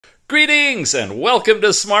Greetings and welcome to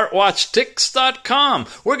SmartWatchTicks.com.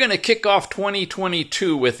 We're going to kick off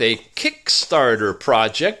 2022 with a Kickstarter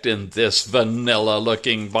project in this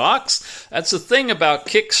vanilla-looking box. That's the thing about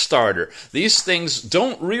Kickstarter. These things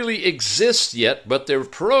don't really exist yet, but they're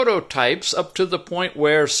prototypes up to the point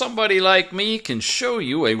where somebody like me can show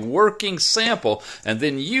you a working sample, and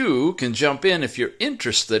then you can jump in if you're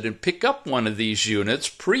interested and pick up one of these units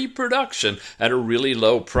pre-production at a really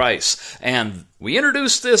low price. And we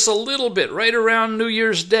introduced this a little bit right around New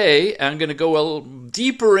Year's Day. I'm going to go a little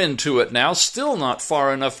deeper into it now. Still not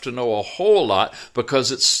far enough to know a whole lot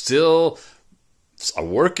because it's still a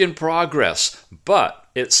work in progress. But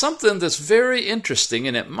it's something that's very interesting,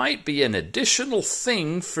 and it might be an additional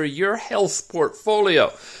thing for your health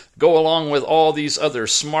portfolio. Go along with all these other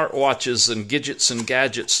smartwatches and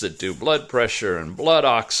gadgets that do blood pressure and blood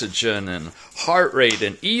oxygen and heart rate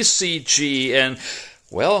and ECG and...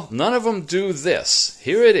 well, none of them do this.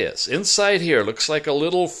 Here it is. Inside here, looks like a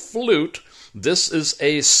little flute. This is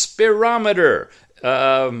a spirometer.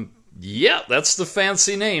 Yeah, that's the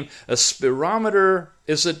fancy name. A spirometer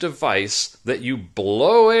is a device that you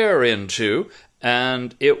blow air into,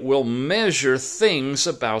 and it will measure things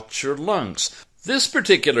about your lungs. This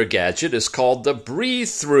particular gadget is called the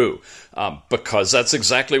BreaThru, because that's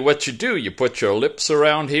exactly what you do. You put your lips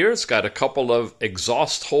around here. It's got a couple of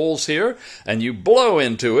exhaust holes here, and you blow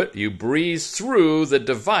into it. You breathe through the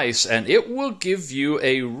device, and it will give you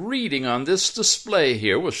a reading on this display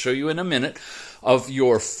here. We'll show you in a minute. Of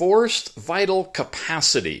your forced vital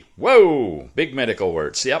capacity. Whoa! Big medical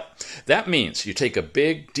words. Yep. That means you take a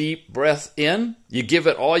big, deep breath in, you give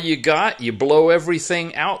it all you got, you blow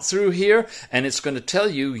everything out through here, and it's going to tell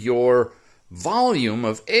you your volume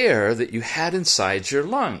of air that you had inside your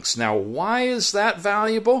lungs. Now, why is that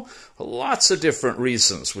valuable? Well, lots of different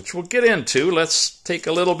reasons, which we'll get into. Let's take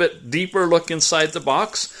a little bit deeper look inside the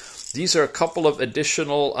box. These are a couple of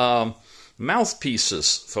additional mouthpieces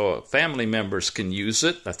so family members can use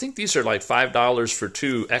it. I think these are like $5 for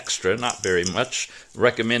two extra, not very much.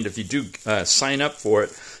 Recommend if you do sign up for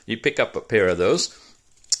it, you pick up a pair of those.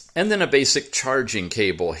 And then a basic charging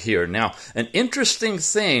cable here. Now, an interesting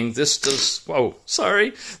thing, this does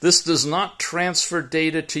not transfer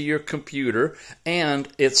data to your computer, and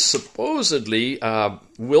it supposedly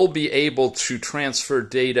will be able to transfer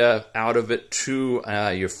data out of it to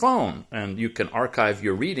your phone, and you can archive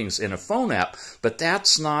your readings in a phone app, but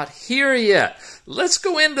that's not here yet. Let's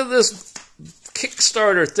go into this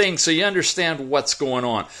Kickstarter thing so you understand what's going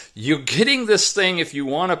on. You're getting this thing if you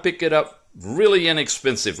want to pick it up really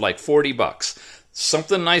inexpensive, like $40.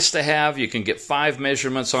 Something nice to have. You can get 5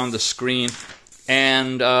 measurements on the screen,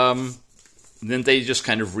 and then they just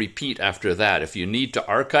kind of repeat after that. If you need to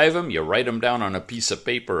archive them, you write them down on a piece of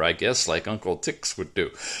paper, I guess, like Uncle Ticks would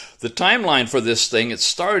do. The timeline for this thing, it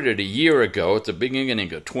started a year ago at the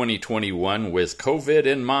beginning of 2021 with COVID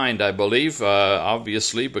in mind, I believe,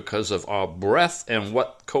 obviously because of our breath and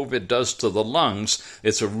what COVID does to the lungs.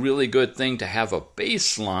 It's a really good thing to have a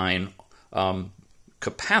baseline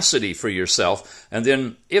capacity for yourself, and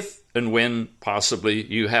then if and when possibly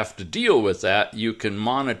you have to deal with that, you can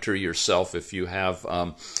monitor yourself if you have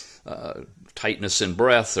tightness in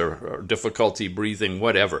breath or difficulty breathing,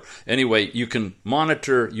 whatever. Anyway, you can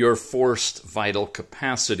monitor your forced vital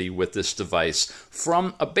capacity with this device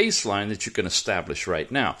from a baseline that you can establish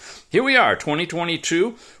right now. Here we are,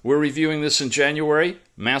 2022. We're reviewing this in January.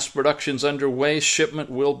 Mass production's underway.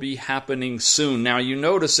 Shipment will be happening soon. Now, you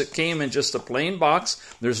notice it came in just a plain box.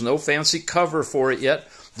 There's no fancy cover for it yet.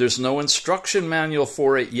 There's no instruction manual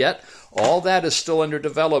for it yet. All that is still under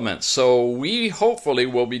development. So we hopefully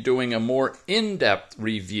will be doing a more in-depth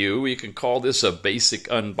review. We can call this a basic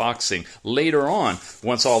unboxing later on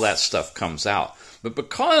once all that stuff comes out. But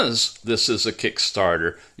because this is a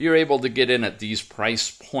Kickstarter, you're able to get in at these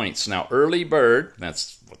price points. Now, early bird,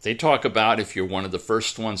 that's what they talk about. If you're one of the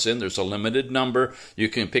first ones in, there's a limited number. You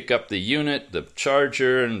can pick up the unit, the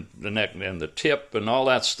charger, and the tip, and all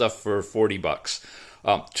that stuff for $40.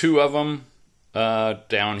 2 of them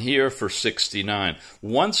down here for $69.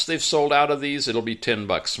 Once they've sold out of these, it'll be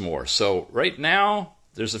 $10 more. So right now,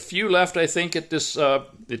 there's a few left, I think, at this.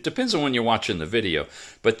 It depends on when you're watching the video.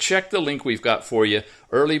 But check the link we've got for you.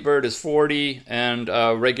 Early bird is $40, and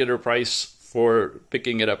regular price for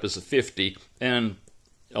picking it up is $50. And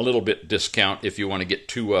a little bit discount if you want to get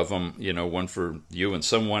 2 of them, you know, one for you and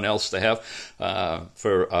someone else to have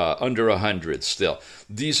for under $100 still.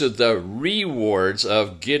 These are the rewards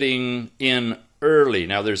of getting in early.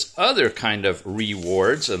 Now, there's other kind of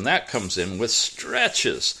rewards, and that comes in with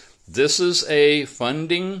stretches. This is a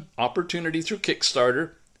funding opportunity through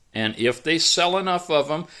Kickstarter, and if they sell enough of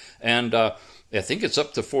them, and I think it's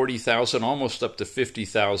up to 40,000, almost up to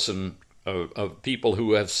 50,000 of people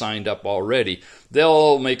who have signed up already.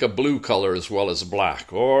 They'll make a blue color as well as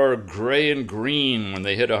black, or gray and green when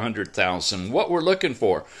they hit 100,000. What we're looking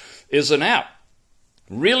for is an app.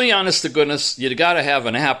 Really, honest to goodness, you got to have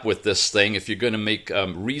an app with this thing if you're going to make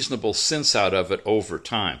reasonable sense out of it over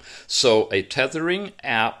time. So a tethering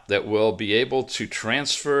app that will be able to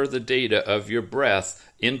transfer the data of your breath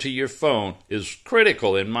into your phone is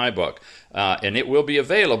critical in my book. And it will be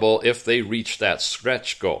available if they reach that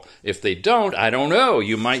stretch goal. If they don't, I don't know.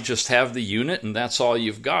 You might just have the unit and that's all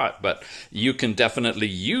you've got. But you can definitely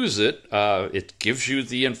use it. It gives you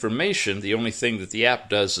the information. The only thing that the app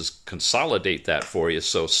does is consolidate that for you.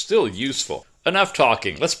 So still useful. Enough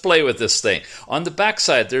talking. Let's play with this thing. On the back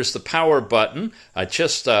side, there's the power button. I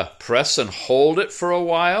just press and hold it for a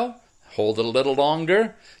while. Hold it a little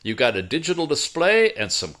longer. You've got a digital display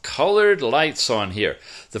and some colored lights on here.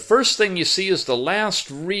 The first thing you see is the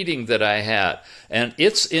last reading that I had, and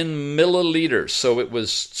it's in milliliters. So it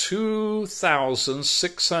was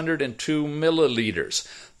 2,602 milliliters.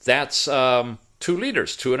 That's 2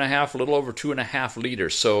 liters, 2.5, a little over 2.5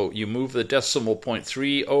 liters. So you move the decimal point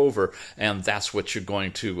 3 over, and that's what you're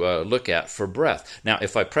going to look at for breath. Now,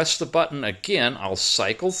 if I press the button again, I'll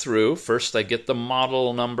cycle through. First, I get the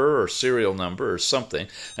model number or serial number or something,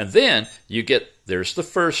 and then you get, there's the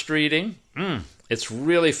first reading. It's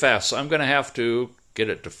really fast, so I'm going to have to get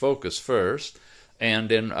it to focus first, and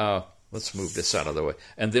then let's move this out of the way.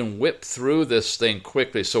 And then whip through this thing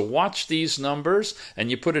quickly. So watch these numbers,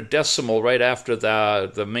 and you put a decimal right after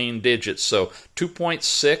the main digits. So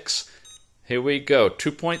 2.6, here we go.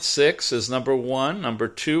 2.6 is number 1. Number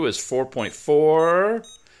 2 is 4.4,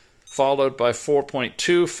 followed by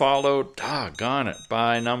 4.2, followed, doggone it,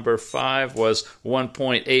 by number 5 was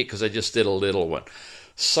 1.8, because I just did a little one.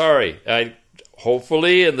 Sorry,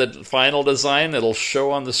 hopefully in the final design it'll show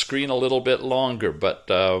on the screen a little bit longer, but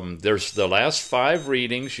there's the last 5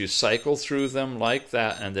 readings. You cycle through them like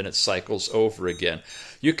that, and then it cycles over again.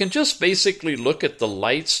 You can just basically look at the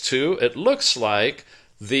lights too. It looks like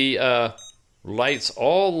the lights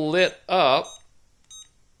all lit up.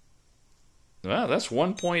 Well, that's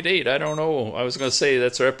 1.8. I don't know. I was going to say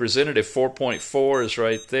that's representative. 4.4 is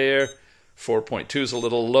right there. 4.2 is a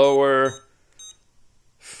little lower.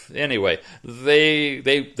 Anyway,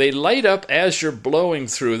 they light up as you're blowing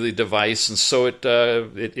through the device, and so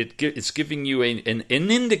it's giving you an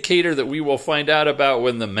indicator that we will find out about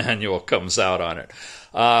when the manual comes out on it.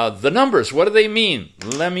 The numbers, what do they mean?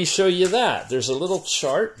 Let me show you that. There's a little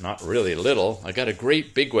chart, not really little. I got a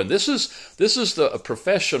great big one. This is a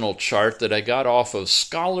professional chart that I got off of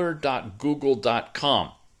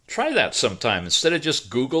scholar.google.com. Try that sometime instead of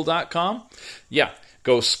just google.com. Yeah.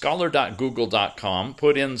 Go scholar.google.com,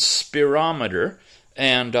 put in Spirometer,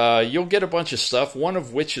 and you'll get a bunch of stuff, one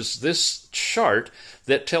of which is this chart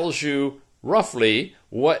that tells you roughly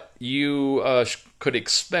what you could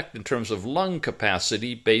expect in terms of lung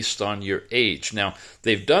capacity based on your age. Now,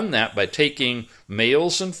 they've done that by taking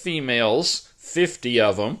males and females, 50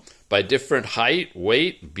 of them, by different height,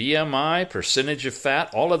 weight, BMI, percentage of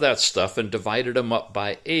fat, all of that stuff, and divided them up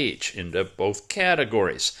by age into both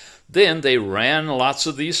categories. Then they ran lots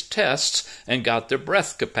of these tests and got their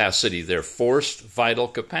breath capacity, their forced vital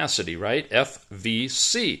capacity, right?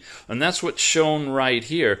 FVC. And that's what's shown right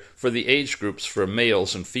here for the age groups for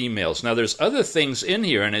males and females. Now, there's other things in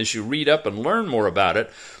here, and as you read up and learn more about it,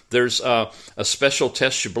 there's a special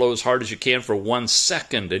test. You blow as hard as you can for 1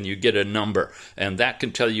 second, and you get a number. And that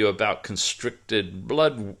can tell you about constricted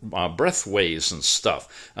blood breath ways and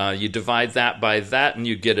stuff. You divide that by that, and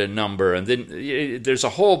you get a number. And then there's a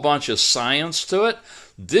whole bunch of science to it.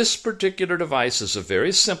 This particular device is a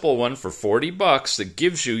very simple one for $40 that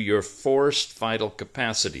gives you your forced vital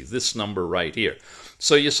capacity, this number right here.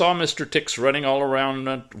 So you saw Mr. Tick's running all around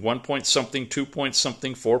 1 point something, 2 point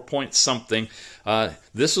something, 4 point something.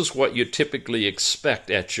 This is what you typically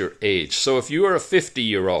expect at your age. So if you are a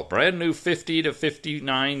 50-year-old, brand new 50 to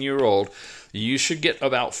 59-year-old, you should get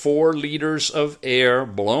about 4 liters of air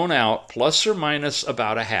blown out, plus or minus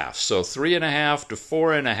about a half. So 3.5 to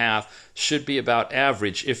 4.5 should be about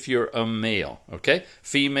average if you're a male, okay?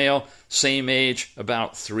 Female, same age,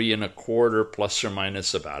 about 3.25, plus or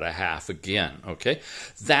minus about a half again, okay?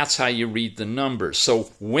 That's how you read the numbers. So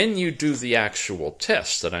when you do the actual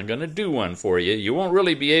test, and I'm going to do one for you, you won't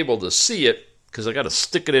really be able to see it because I got to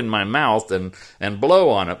stick it in my mouth and blow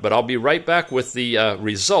on it, but I'll be right back with the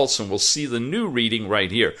results, and we'll see the new reading right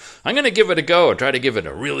here. I'm going to give it a go and try to give it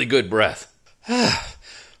a really good breath.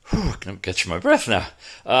 I'm catching my breath now.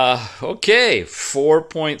 Okay,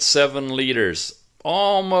 4.7 liters.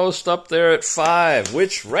 almost up there at 5,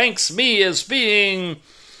 which ranks me as being,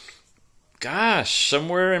 gosh,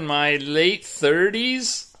 somewhere in my late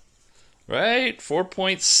 30s, right?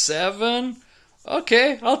 4.7.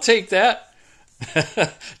 Okay, I'll take that.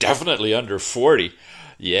 Definitely under 40.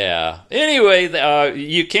 Yeah. Anyway,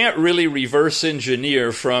 you can't really reverse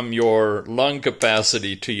engineer from your lung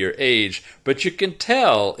capacity to your age, but you can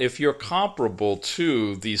tell if you're comparable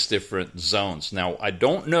to these different zones. Now, I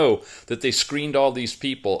don't know that they screened all these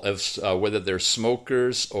people as whether they're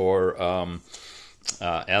smokers or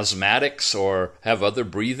asthmatics or have other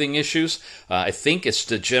breathing issues. I think it's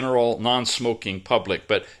the general non-smoking public,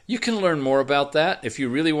 but you can learn more about that if you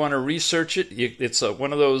really want to research it. It's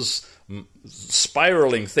one of those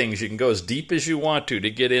spiraling things. You can go as deep as you want to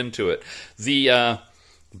get into it. The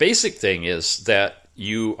basic thing is that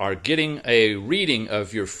you are getting a reading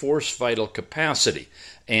of your forced vital capacity,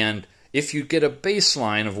 and if you get a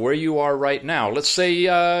baseline of where you are right now, let's say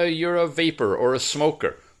you're a vapor or a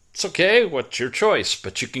smoker, it's okay, what's your choice,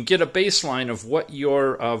 but you can get a baseline of what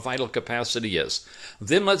your vital capacity is.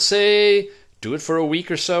 Then let's say do it for a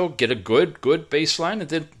week or so, get a good baseline, and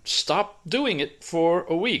then stop doing it for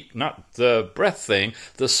a week. Not the breath thing,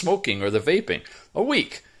 the smoking or the vaping. A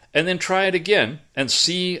week. And then try it again and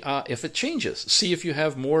see if it changes. See if you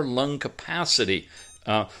have more lung capacity.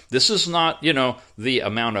 This is not, the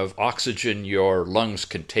amount of oxygen your lungs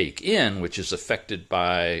can take in, which is affected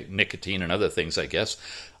by nicotine and other things, I guess.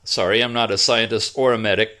 Sorry, I'm not a scientist or a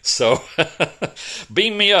medic, so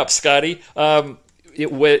beam me up, Scotty.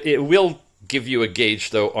 It will give you a gauge,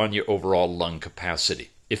 though, on your overall lung capacity.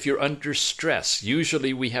 If you're under stress,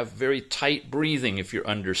 usually we have very tight breathing if you're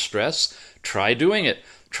under stress. Try doing it.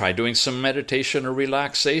 Try doing some meditation or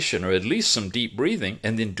relaxation, or at least some deep breathing,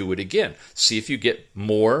 and then do it again. See if you get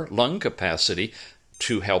more lung capacity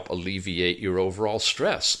to help alleviate your overall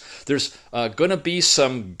stress. There's going to be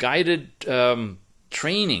some guided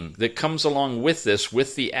training that comes along with this,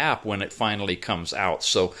 with the app when it finally comes out.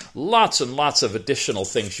 So lots and lots of additional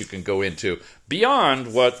things you can go into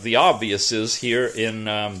beyond what the obvious is here in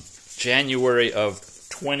January of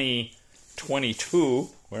 2022.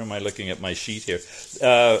 Where am I looking at my sheet here?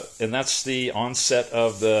 And that's the onset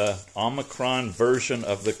of the Omicron version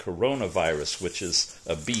of the coronavirus, which is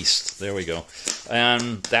a beast. There we go.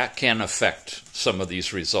 And that can affect some of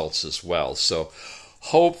these results as well. So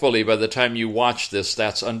hopefully by the time you watch this,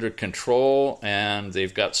 that's under control, and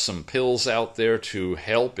they've got some pills out there to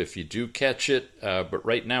help if you do catch it. But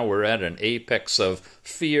right now we're at an apex of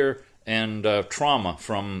fear and trauma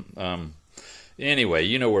from... anyway,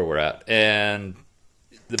 you know where we're at. And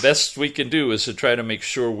the best we can do is to try to make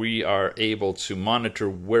sure we are able to monitor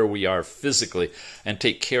where we are physically and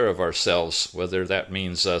take care of ourselves, whether that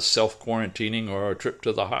means self-quarantining or a trip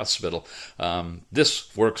to the hospital.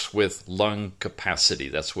 This works with lung capacity.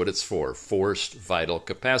 That's what it's for, forced vital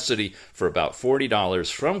capacity, for about $40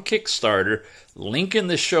 from Kickstarter. Link in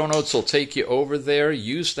the show notes will take you over there.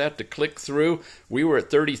 Use that to click through. We were at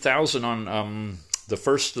 30,000 on... the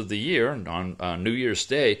first of the year, on New Year's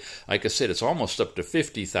Day. Like I said, it's almost up to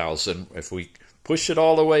 50,000. If we push it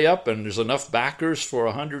all the way up and there's enough backers for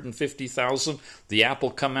 150,000, the app will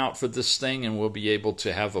come out for this thing and we'll be able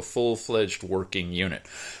to have a full-fledged working unit.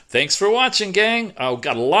 Thanks for watching, gang. I've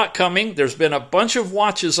got a lot coming. There's been a bunch of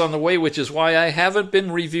watches on the way, which is why I haven't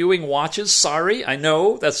been reviewing watches. Sorry, I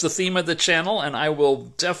know that's the theme of the channel, and I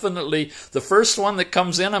will definitely, the first one that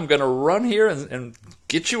comes in, I'm going to run here and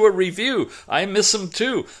get you a review. I miss them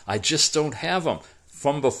too. I just don't have them.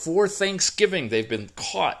 From before Thanksgiving, they've been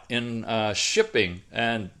caught in shipping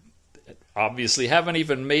and obviously haven't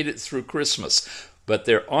even made it through Christmas. But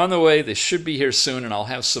they're on the way. They should be here soon, and I'll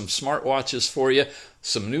have some smartwatches for you.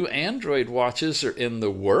 Some new Android watches are in the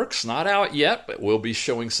works. Not out yet, but we'll be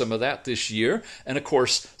showing some of that this year. And, of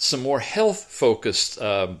course, some more health-focused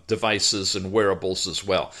devices and wearables as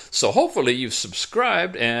well. So hopefully you've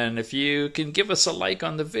subscribed, and if you can give us a like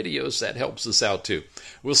on the videos, that helps us out too.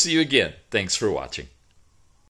 We'll see you again. Thanks for watching.